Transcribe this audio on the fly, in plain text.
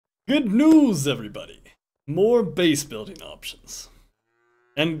Good news, everybody! More base building options.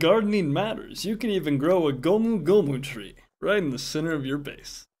 And gardening matters. You can even grow a Gomu Gomu tree right in the center of your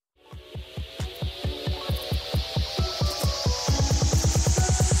base.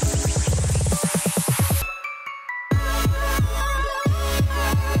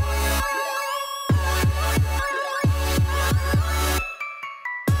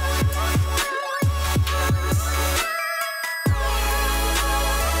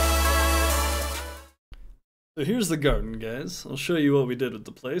 So here's the garden, guys. I'll show you what we did with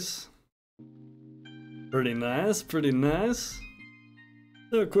the place. Pretty nice, pretty nice.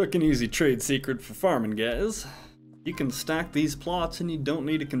 So a quick and easy trade secret for farming, guys. You can stack these plots and you don't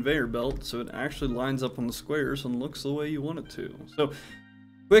need a conveyor belt, so it actually lines up on the squares and looks the way you want it to. So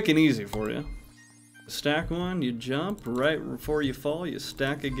quick and easy for you. Stack one, you jump, right before you fall, you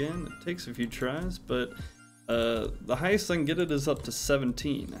stack again. It takes a few tries, but the highest I can get it is up to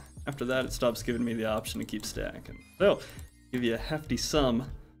 17. After that, it stops giving me the option to keep stacking. So, give you a hefty sum.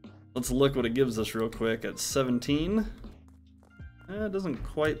 Let's look what it gives us real quick. At 17, it doesn't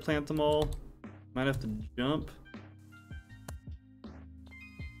quite plant them all. Might have to jump.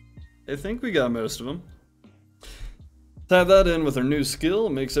 I think we got most of them. Tie that in with our new skill.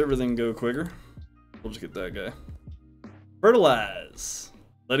 It makes everything go quicker. We'll just get that guy. Fertilize.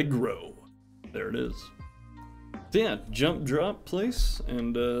 Let it grow. There it is. So yeah, jump, drop, place,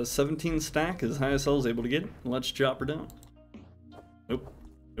 and 17 stack as high as I was able to get. Let's chop her down. Nope.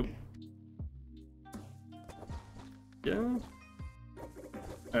 Nope. Yeah.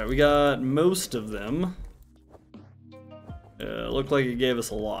 Alright, we got most of them. Looked like it gave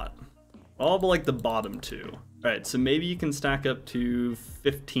us a lot. All but like the bottom two. Alright, so maybe you can stack up to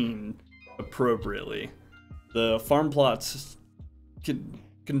 15 appropriately. The farm plots can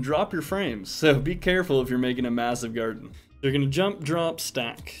drop your frames, so be careful if you're making a massive garden. You're gonna jump, drop,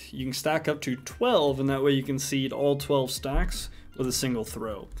 stack. You can stack up to 12, and that way you can seed all 12 stacks with a single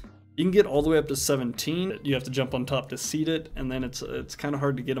throw. You can get all the way up to 17. You have to jump on top to seed it, and then it's kind of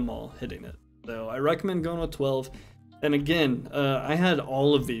hard to get them all hitting it. So I recommend going with 12. And again, I had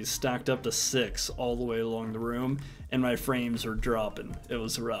all of these stacked up to 6 all the way along the room, and my frames were dropping. It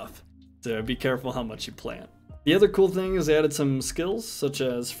was rough. So be careful how much you plant. The other cool thing is they added some skills, such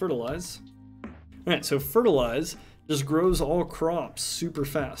as fertilize. Alright, so fertilize just grows all crops super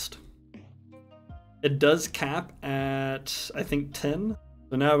fast. It does cap at, I think, 10.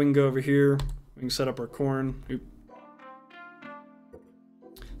 So now we can go over here, we can set up our corn. Oop.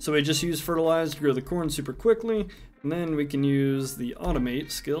 So we just use fertilize to grow the corn super quickly, and then we can use the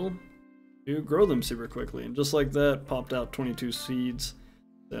automate skill to grow them super quickly. And just like that, popped out 22 seeds.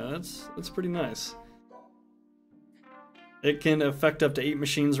 So that's pretty nice. It can affect up to 8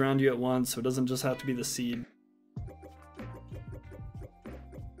 machines around you at once, so it doesn't just have to be the seed.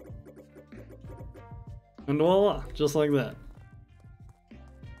 And voila, just like that.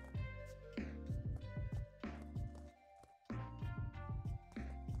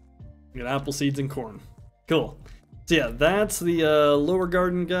 You got apple seeds and corn. Cool. So yeah, that's the lower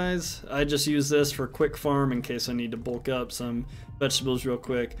garden, guys. I just use this for quick farm in case I need to bulk up some vegetables real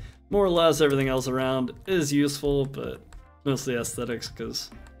quick. More or less everything else around is useful, but mostly aesthetics, because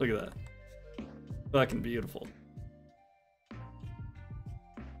look at that. Fucking beautiful.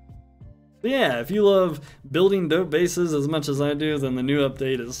 But yeah, if you love building dope bases as much as I do, then the new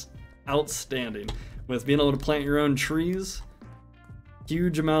update is outstanding. With being able to plant your own trees,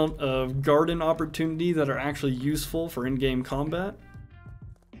 huge amount of garden opportunity that are actually useful for in-game combat.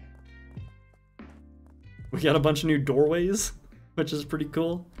 We got a bunch of new doorways, which is pretty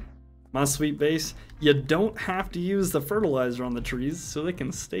cool. My sweet base. You don't have to use the fertilizer on the trees, so they can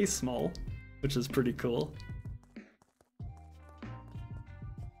stay small, which is pretty cool.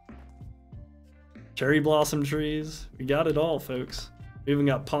 Cherry blossom trees. We got it all, folks. We even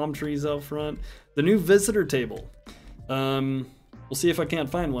got palm trees out front. The new visitor table. We'll see if I can't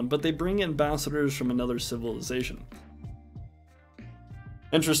find one, but they bring ambassadors from another civilization.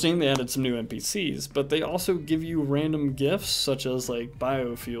 Interesting, they added some new NPCs, but they also give you random gifts, such as like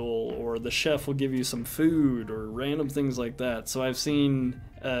biofuel, or the chef will give you some food, or random things like that. So I've seen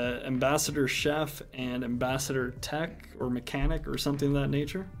Ambassador Chef and Ambassador Tech, or Mechanic, or something of that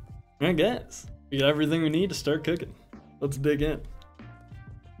nature. I guess we got everything we need to start cooking. Let's dig in.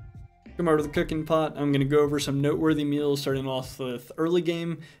 Come over to the cooking pot. I'm going to go over some noteworthy meals, starting off with early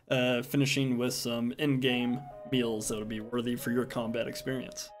game, finishing with some in-game meals that'll be worthy for your combat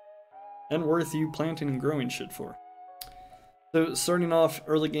experience. And worth you planting and growing shit for. So starting off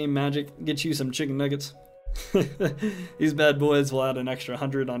early game magic, get you some chicken nuggets. These bad boys will add an extra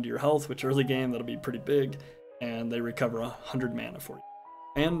 100 onto your health, which early game that'll be pretty big, and they recover 100 mana for you.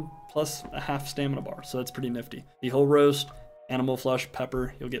 and plus a half stamina bar, so that's pretty nifty. The whole roast, animal flesh,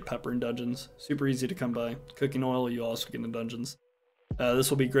 pepper, you'll get pepper in dungeons. Super easy to come by. Cooking oil, you also get in dungeons. This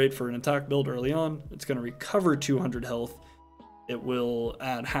will be great for an attack build early on. It's going to recover 200 health. It will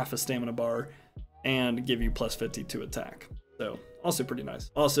add half a stamina bar and give you plus 50 to attack. So also pretty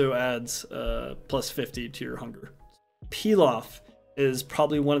nice. Also adds plus 50 to your hunger. Peel off is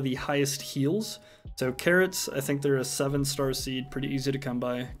probably one of the highest heals. So carrots, I think they're a 7-star seed, pretty easy to come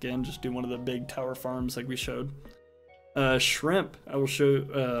by. Again, just do one of the big tower farms like we showed. Shrimp, I will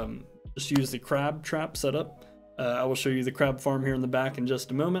show, just use the crab trap setup. I will show you the crab farm here in the back in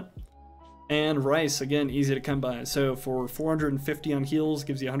just a moment. And rice, again, easy to come by. So for 450 on heals,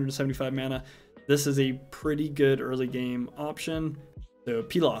 gives you 175 mana. This is a pretty good early game option. So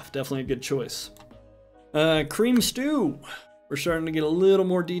pilaf, definitely a good choice. Cream stew. We're starting to get a little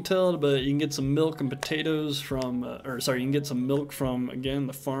more detailed, but you can get some milk and potatoes from, you can get some milk from, again,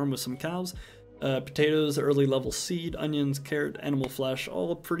 the farm with some cows. Potatoes, early level seed, onions, carrot, animal flesh,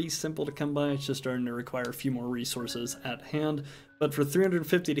 all pretty simple to come by. It's just starting to require a few more resources at hand. But for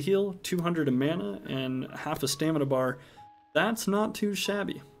 350 to heal, 200 in mana, and half a stamina bar, that's not too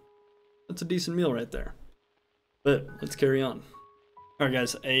shabby. That's a decent meal right there. But let's carry on. Alright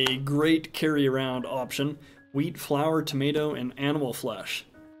guys, a great carry around option. Wheat, flour, tomato, and animal flesh.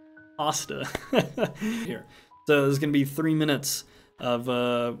 Pasta. Here. So this is going to be 3 minutes of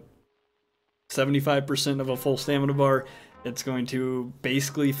 75% of a full stamina bar. It's going to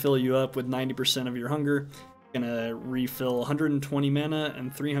basically fill you up with 90% of your hunger. Gonna refill 120 mana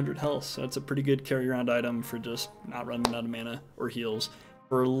and 300 health. So that's a pretty good carry around item for just not running out of mana or heals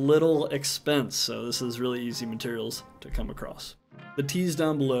for little expense. So this is really easy materials to come across. The teas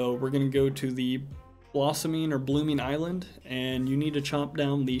down below, we're gonna go to the blossoming or blooming island, and you need to chop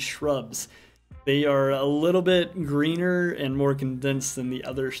down the shrubs. They are a little bit greener and more condensed than the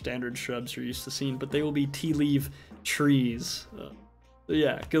other standard shrubs you're used to seeing, but they will be tea leaf trees. So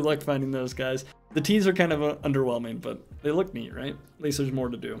yeah, good luck finding those, guys. The teas are kind of underwhelming, but they look neat, right? At least there's more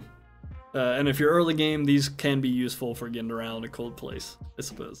to do. And if you're early game, these can be useful for getting around a cold place, I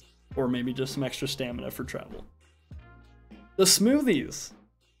suppose. Or maybe just some extra stamina for travel. The smoothies.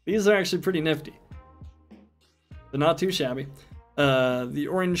 These are actually pretty nifty. They're not too shabby. The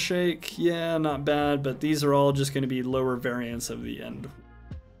orange shake, yeah, not bad, but these are all just going to be lower variants of the end.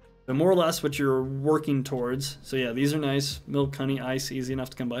 So more or less what you're working towards. So yeah, these are nice. Milk, honey, ice, easy enough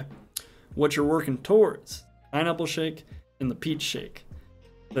to come by. What you're working towards, pineapple shake and the peach shake.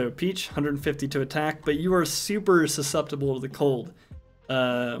 So peach, 150 to attack, but you are super susceptible to the cold.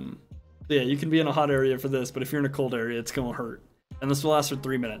 Yeah, you can be in a hot area for this, but if you're in a cold area, it's going to hurt. And this will last for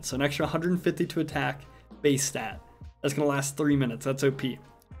 3 minutes. So an extra 150 to attack, base stat. That's going to last 3 minutes. That's OP. It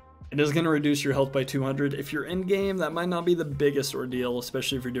is going to reduce your health by 200. If you're in game, that might not be the biggest ordeal,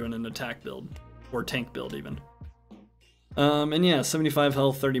 especially if you're doing an attack build or tank build even. And yeah, 75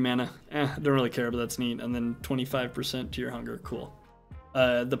 health, 30 mana. I don't really care, but that's neat. And then 25% to your hunger. Cool.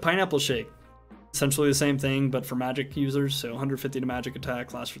 The pineapple shake, essentially the same thing, but for magic users. So 150 to magic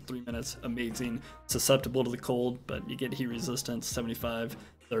attack, lasts for 3 minutes. Amazing. Susceptible to the cold, but you get heat resistance, 75,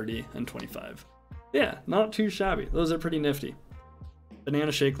 30, and 25. Yeah, not too shabby. Those are pretty nifty.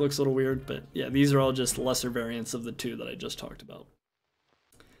 Banana shake looks a little weird, but yeah, these are all just lesser variants of the two that I just talked about.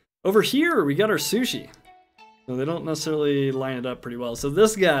 Over here, we got our sushi. So they don't necessarily line it up pretty well. So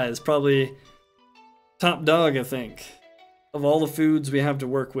this guy is probably top dog, I think, of all the foods we have to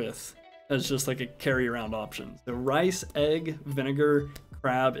work with. As just like a carry around option. So rice, egg, vinegar,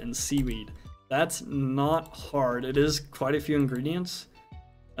 crab, and seaweed. That's not hard. It is quite a few ingredients.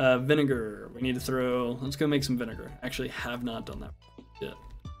 Vinegar, we need to throw, let's go make some vinegar. Actually have not done that yet.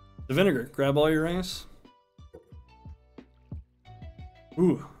 The vinegar, grab all your rice.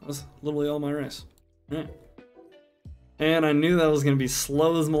 Ooh, that's literally all my rice. All right. And I knew that was gonna be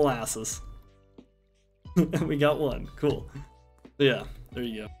slow as molasses. We got one, cool. So yeah, there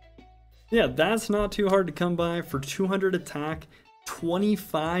you go. Yeah, that's not too hard to come by for 200 attack,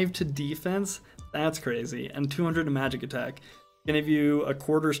 25 to defense. That's crazy, and 200 to magic attack. Can give you a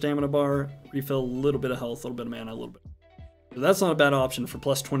quarter stamina bar, refill a little bit of health, a little bit of mana, a little bit. So that's not a bad option for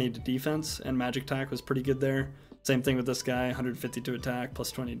plus 20 to defense, and magic attack was pretty good there. Same thing with this guy, 150 to attack, plus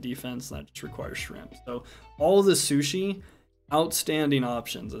 20 to defense, that just requires shrimp. So all of the sushi, outstanding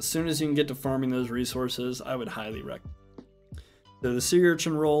options. As soon as you can get to farming those resources, I would highly recommend. So the sea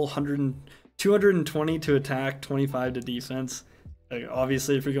urchin roll, 220 to attack, 25 to defense.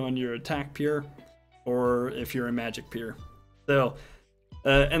 Obviously if you're going your attack peer, or if you're a magic peer. So,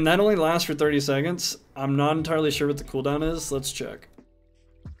 and that only lasts for 30 seconds. I'm not entirely sure what the cooldown is. Let's check.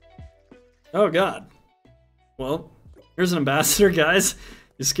 Oh god. Well, here's an ambassador, guys.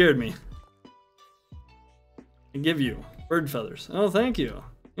 You scared me. I give you bird feathers. Oh, thank you.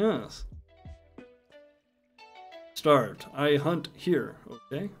 Yes. Starved. I hunt here.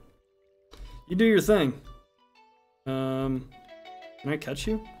 Okay. You do your thing. Can I catch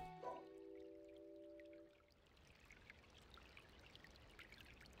you?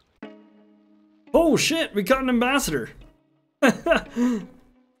 Oh shit, we caught an ambassador.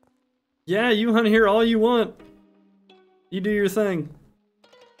 Yeah, you hunt here all you want. You do your thing.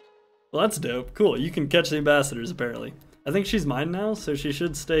 Well, that's dope. Cool, you can catch the ambassadors apparently. I think she's mine now, so she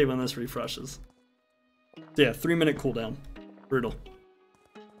should stay when this refreshes. So yeah, 3-minute cooldown. Brutal.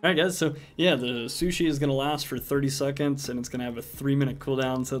 Alright guys, so yeah, the sushi is going to last for 30 seconds and it's going to have a 3-minute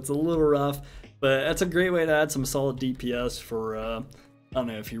cooldown, so it's a little rough, but that's a great way to add some solid DPS for, I don't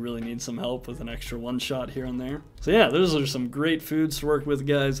know, if you really need some help with an extra one-shot here and there. So yeah, those are some great foods to work with,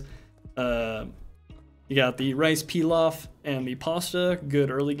 guys. You got the rice pilaf and the pasta,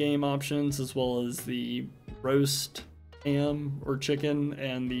 good early game options, as well as the roast ham or chicken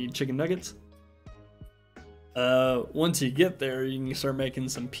and the chicken nuggets. Once you get there, you can start making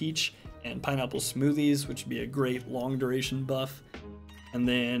some peach and pineapple smoothies, which would be a great long duration buff. And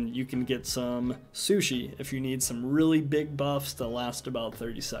then you can get some sushi if you need some really big buffs that last about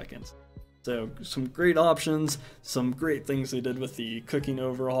 30 seconds. So some great options, some great things they did with the cooking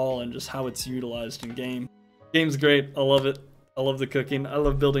overhaul and just how it's utilized in game. Game's great, I love it. I love the cooking, I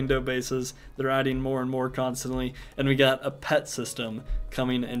love building dough bases. They're adding more and more constantly, and we got a pet system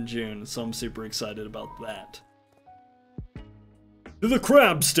coming in June, so I'm super excited about that. To the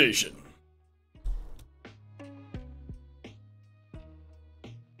crab station.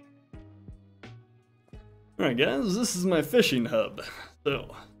 Alright guys, this is my fishing hub.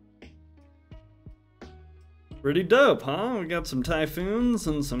 So, pretty dope, huh? We got some typhoons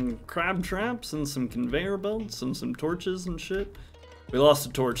and some crab traps and some conveyor belts and some torches and shit. We lost a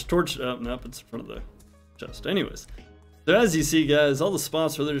torch. Oh, nope, it's in front of the chest. Anyways, so as you see, guys, all the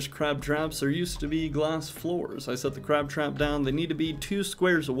spots where there's crab traps, there used to be glass floors. I set the crab trap down. They need to be 2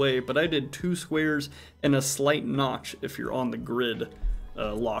 squares away, but I did 2 squares and a slight notch if you're on the grid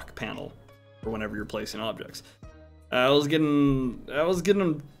lock panel for whenever you're placing objects. I was getting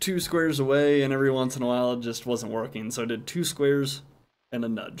them 2 squares away, and every once in a while it just wasn't working, so I did 2 squares and a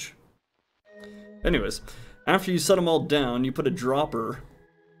nudge. Anyways, after you set them all down, you put a dropper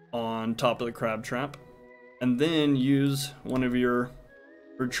on top of the crab trap, and then use one of your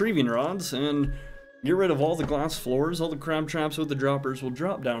retrieving rods and get rid of all the glass floors. All the crab traps with the droppers will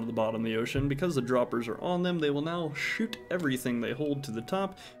drop down to the bottom of the ocean. Because the droppers are on them, they will now shoot everything they hold to the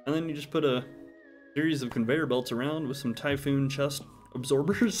top, and then you just put a series of conveyor belts around with some typhoon chest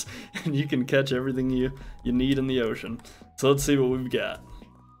absorbers, and you can catch everything you need in the ocean. So let's see what we've got.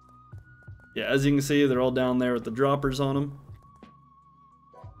 Yeah, as you can see, they're all down there with the droppers on them.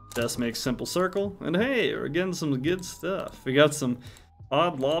 Just make simple circle, and hey, we're getting some good stuff. We got some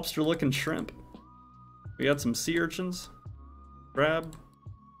odd lobster looking shrimp. We got some sea urchins, crab,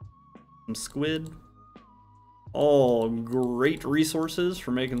 some squid. All great resources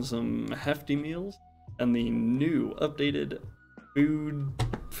for making some hefty meals. And the new updated food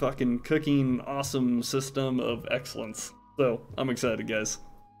fucking cooking awesome system of excellence. So I'm excited, guys.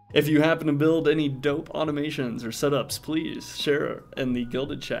 If you happen to build any dope automations or setups, please share in the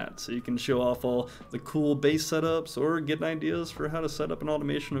Gilded chat so you can show off all the cool base setups or get ideas for how to set up an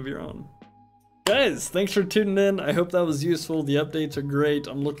automation of your own. Guys, thanks for tuning in. I hope that was useful. The updates are great.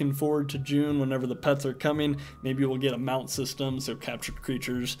 I'm looking forward to June whenever the pets are coming. Maybe we'll get a mount system so captured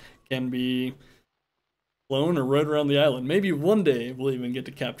creatures can be flown or rode around the island. Maybe one day we'll even get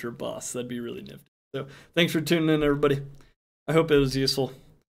to capture a boss. That'd be really nifty. So thanks for tuning in, everybody. I hope it was useful.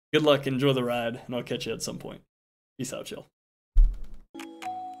 Good luck, enjoy the ride, and I'll catch you at some point. Peace out, y'all.